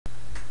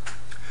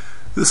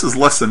This is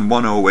lesson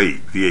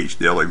 108,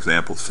 VHDL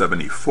example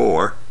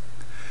 74,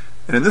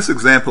 and in this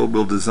example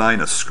we'll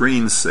design a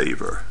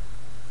screensaver.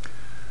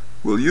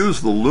 We'll use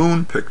the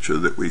loon picture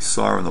that we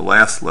saw in the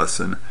last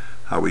lesson,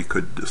 how we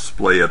could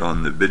display it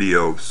on the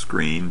video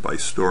screen by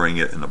storing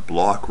it in a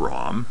block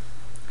ROM.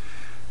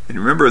 And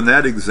remember, in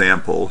that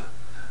example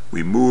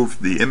we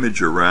moved the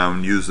image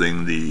around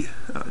using the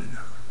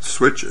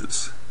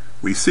switches.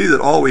 We see that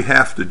all we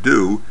have to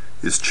do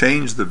is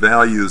change the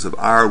values of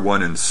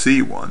R1 and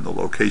C1, the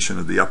location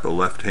of the upper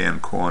left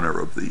hand corner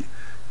of the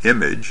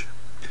image.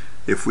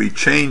 If we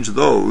change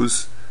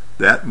those,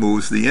 that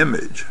moves the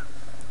image.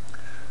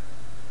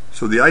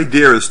 So the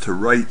idea is to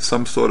write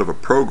some sort of a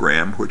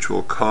program which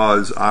will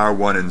cause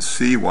R1 and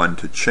C1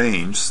 to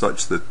change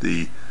such that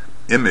the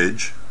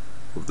image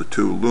of the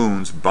two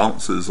loons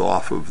bounces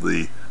off of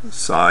the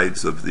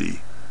sides of the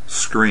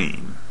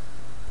screen.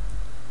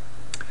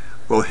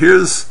 Well,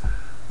 here's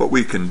what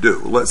we can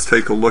do. Let's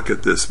take a look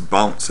at this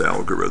bounce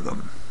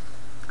algorithm.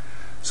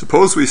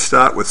 Suppose we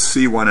start with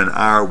C1 and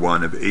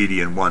R1 of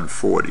 80 and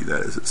 140,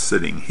 that is, it's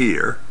sitting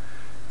here,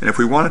 and if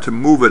we wanted to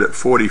move it at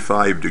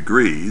 45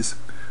 degrees,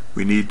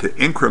 we need to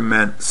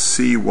increment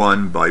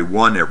C1 by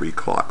 1 every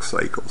clock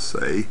cycle,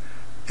 say,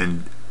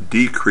 and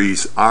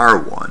decrease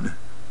R1,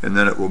 and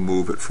then it will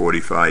move at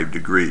 45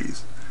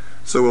 degrees.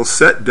 So we'll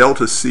set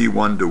delta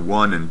C1 to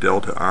 1 and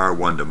delta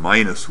R1 to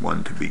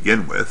 -1 to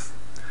begin with,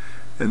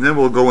 and then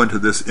we'll go into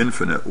this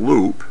infinite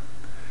loop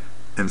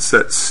and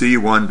set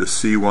C1 to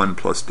C1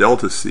 plus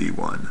delta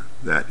C1.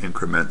 That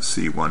increments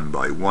C1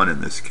 by 1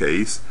 in this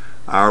case.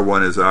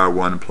 R1 is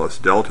R1 plus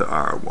delta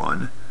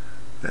R1.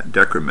 That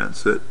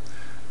decrements it.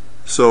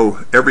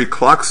 So every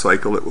clock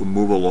cycle it will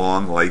move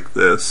along like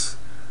this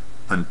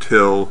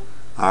until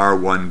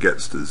R1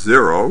 gets to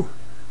 0,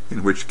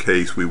 in which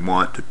case we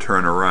want to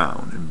turn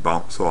around and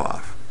bounce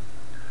off.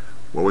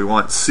 Well, we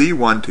want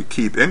C1 to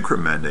keep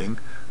incrementing,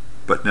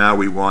 but now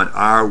we want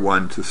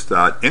R1 to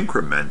start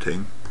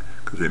incrementing,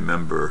 because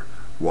remember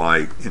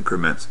Y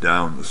increments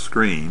down the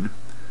screen.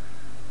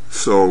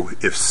 So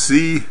if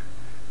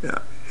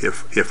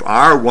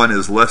R1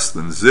 is less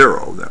than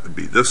 0, that would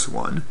be this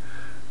one,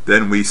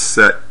 then we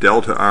set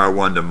delta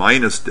R1 to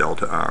minus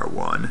delta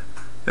R1,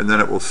 and then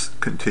it will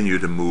continue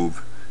to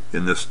move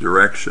in this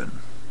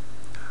direction.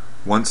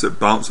 Once it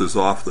bounces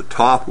off the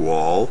top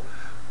wall,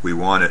 we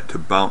want it to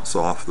bounce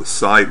off the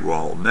side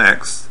wall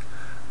next.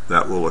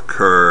 That will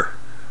occur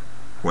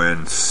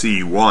when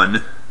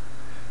C1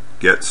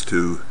 gets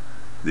to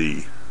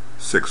the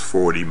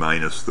 640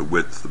 minus the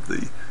width of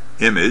the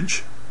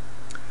image.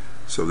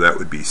 So that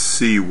would be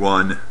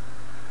C1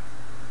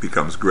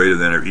 becomes greater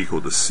than or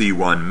equal to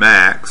C1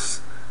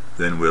 max.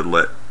 Then we'll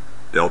let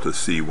delta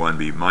C1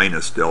 be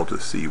minus delta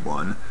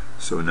C1.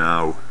 So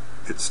now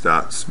it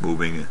starts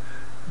moving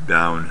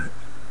down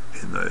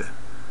in the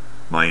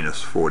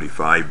minus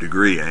 45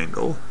 degree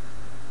angle.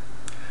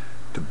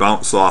 To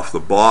bounce off the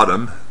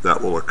bottom,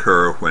 that will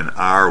occur when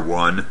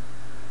R1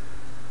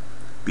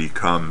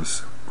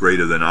 becomes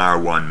greater than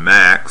R1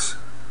 max,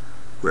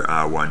 where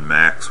R1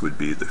 max would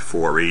be the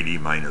 480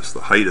 minus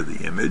the height of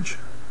the image,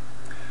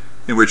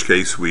 in which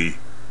case we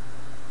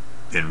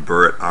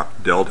invert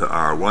delta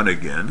R1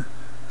 again,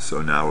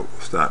 so now it will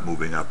start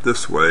moving up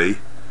this way,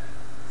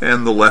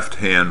 and the left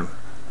hand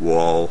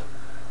wall,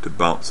 to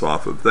bounce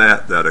off of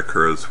that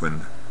occurs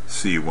when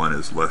C1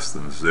 is less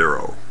than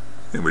 0,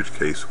 in which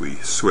case we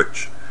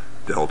switch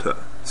delta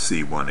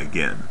C1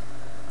 again.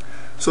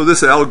 So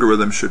this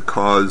algorithm should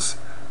cause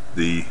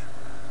the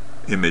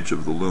image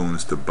of the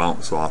loons to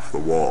bounce off the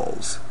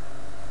walls.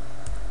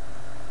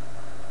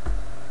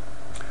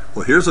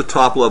 Well, here's a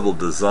top-level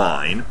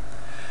design.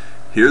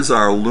 Here's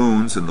our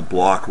loons in the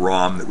block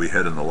ROM that we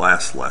had in the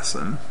last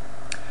lesson.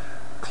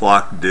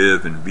 Clock,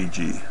 div, and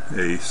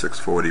VGA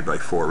 640 by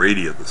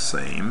 480 are the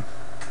same.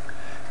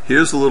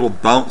 Here's a little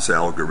bounce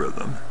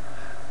algorithm.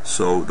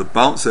 So the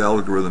bounce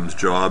algorithm's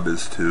job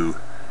is to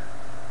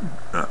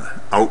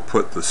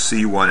output the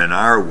C1 and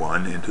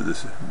R1 into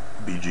this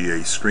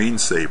VGA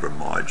screensaver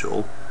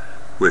module,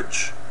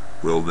 which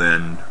will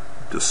then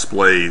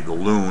display the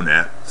loon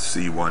at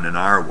C1 and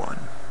R1.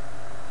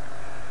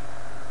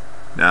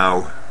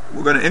 Now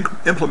we're going to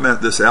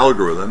implement this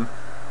algorithm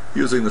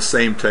using the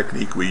same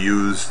technique we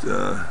used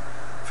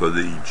for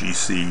the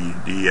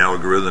GCD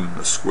algorithm,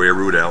 the square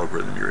root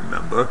algorithm, you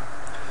remember.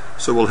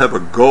 So we'll have a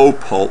go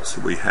pulse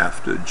that we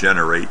have to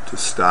generate to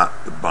start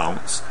the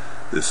bounce.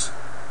 This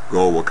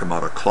go will come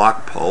out a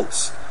clock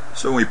pulse.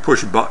 So when we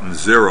push button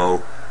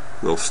 0,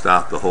 we'll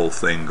stop the whole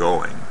thing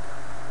going.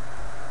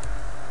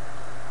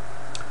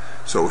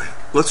 So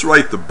let's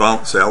write the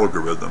bounce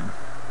algorithm.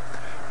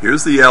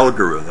 Here's the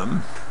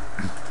algorithm.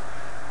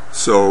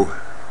 So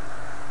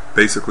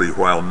basically,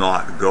 while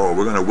not go,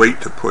 we're going to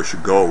wait to push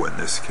go in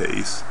this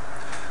case.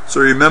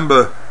 So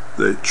remember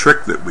the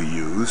trick that we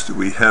used.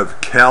 We have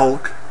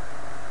calc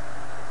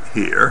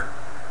here,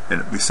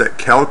 and we set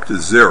calc to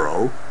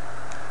 0.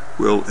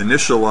 We'll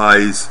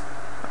initialize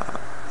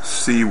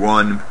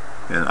C1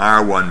 and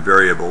R1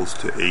 variables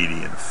to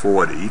 80 and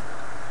 40.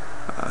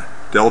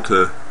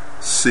 Delta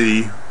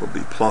C will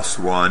be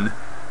 +1,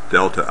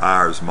 delta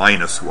R is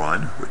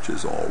 -1, which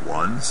is all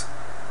ones.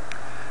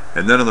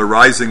 And then on the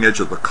rising edge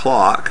of the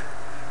clock,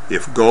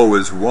 if go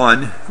is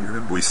 1,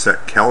 remember we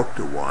set calc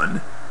to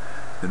 1,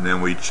 and then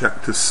we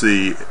check to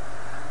see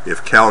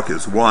if calc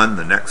is 1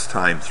 the next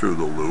time through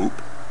the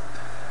loop,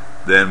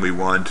 then we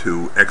want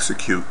to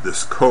execute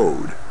this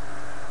code.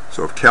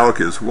 So if calc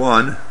is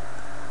 1,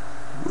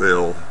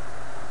 we'll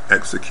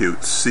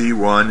execute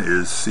C1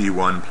 is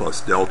C1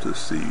 plus delta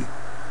C,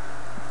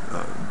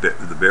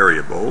 the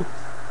variable,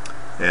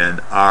 and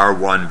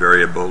R1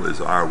 variable is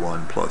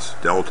R1 plus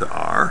delta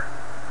R.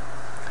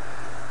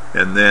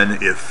 And then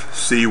if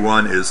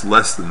C1 is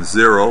less than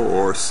 0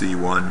 or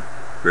C1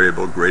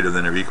 variable greater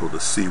than or equal to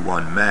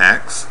C1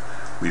 max,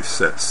 we've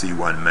set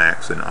C1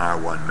 max and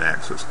R1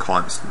 max as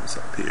constants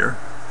up here.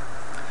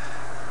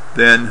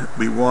 Then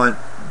we want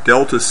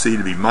delta C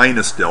to be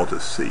minus delta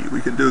C.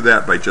 We can do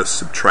that by just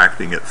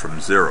subtracting it from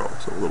 0.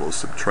 So a little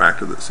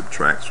subtractor that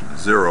subtracts from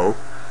 0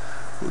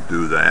 will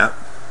do that.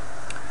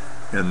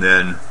 And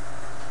then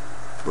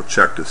we'll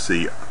check to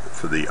see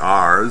for the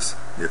R's.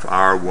 If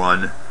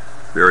R1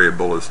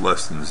 variable is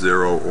less than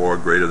 0 or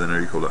greater than or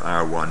equal to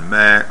R1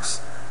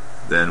 max,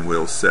 then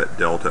we'll set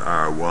delta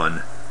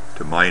R1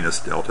 to minus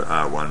delta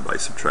R1 by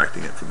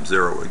subtracting it from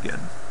 0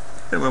 again.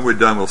 And when we're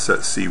done, we'll set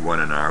C1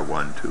 and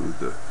R1 to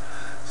the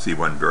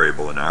C1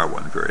 variable and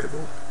R1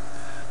 variable.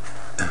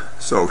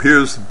 So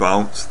here's the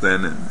bounce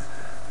then, in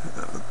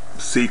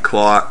C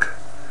clock.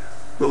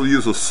 We'll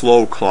use a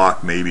slow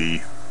clock,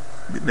 maybe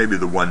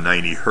the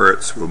 190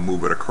 Hertz. We'll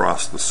move it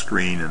across the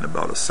screen in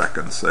about a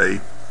second,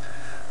 say.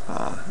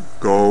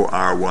 Go,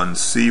 R1,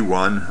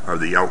 C1 are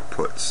the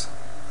outputs.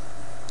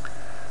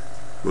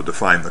 We'll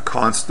define the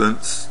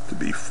constants to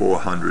be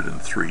 400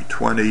 and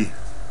 320.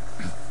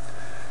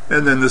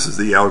 And then this is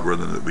the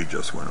algorithm that we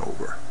just went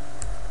over.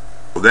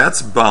 Well,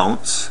 that's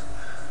bounce.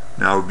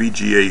 Now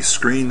VGA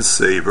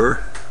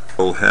screensaver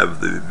will have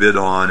the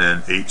VidOn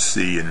and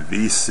HC and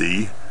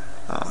VC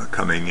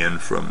coming in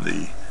from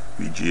the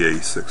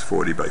VGA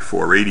 640 by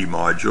 480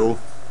 module.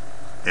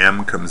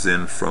 M comes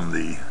in from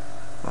the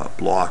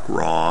block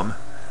ROM.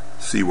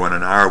 C1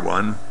 and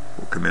R1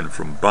 will come in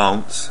from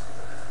bounce.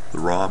 The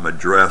ROM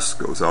address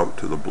goes out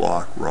to the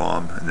block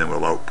ROM, and then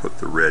we'll output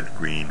the red,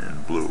 green,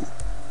 and blue.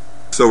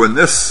 So in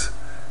this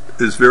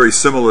is very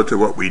similar to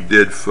what we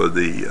did for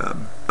the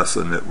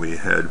lesson that we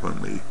had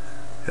when we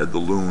had the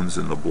loons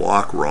in the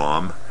block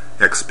ROM.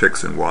 X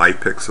pix and Y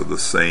pix are the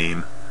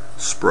same.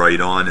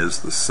 Sprite on is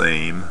the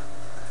same.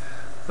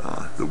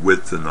 The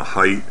width and the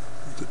height,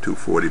 the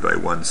 240 by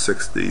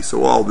 160.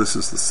 So all this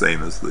is the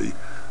same as the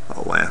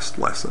last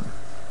lesson.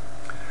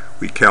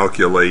 We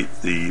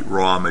calculate the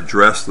ROM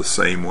address the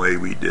same way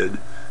we did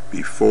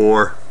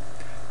before,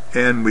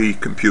 and we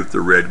compute the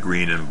red,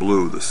 green, and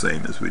blue the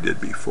same as we did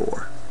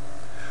before.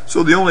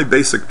 So the only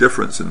basic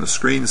difference in the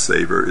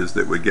screensaver is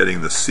that we're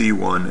getting the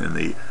C1 and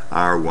the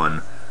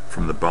R1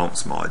 from the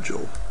bounce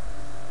module.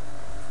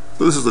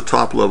 So this is the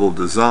top level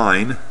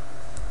design.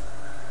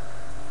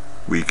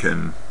 We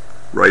can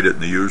write it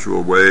in the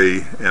usual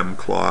way, M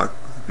clock,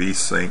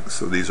 VSync,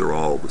 so these are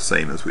all the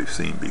same as we've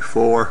seen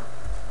before.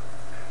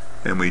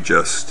 And we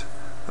just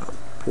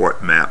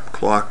port map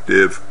clock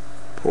div,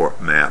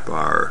 port map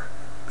our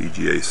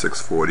VGA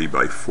 640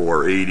 by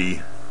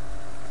 480,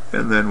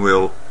 and then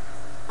we'll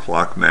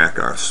clock map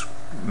our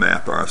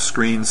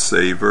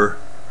screensaver.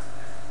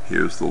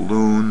 Here's the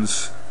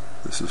loons.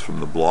 This is from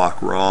the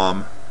block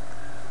ROM.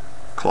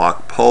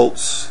 Clock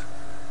pulse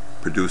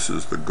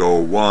produces the go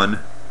 1,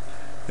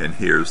 and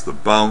here's the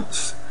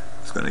bounce.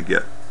 It's going to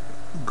get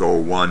go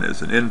 1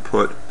 as an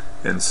input,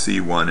 and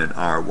C1 and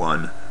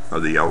R1 are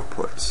the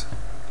outputs.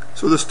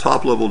 So this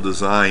top level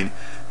design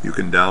you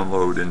can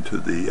download into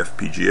the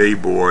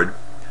FPGA board,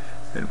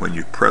 and when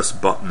you press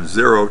button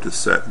 0 to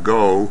set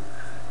go,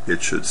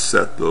 it should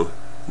set the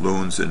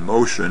loons in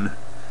motion,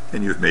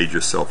 and you've made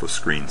yourself a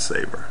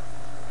screensaver.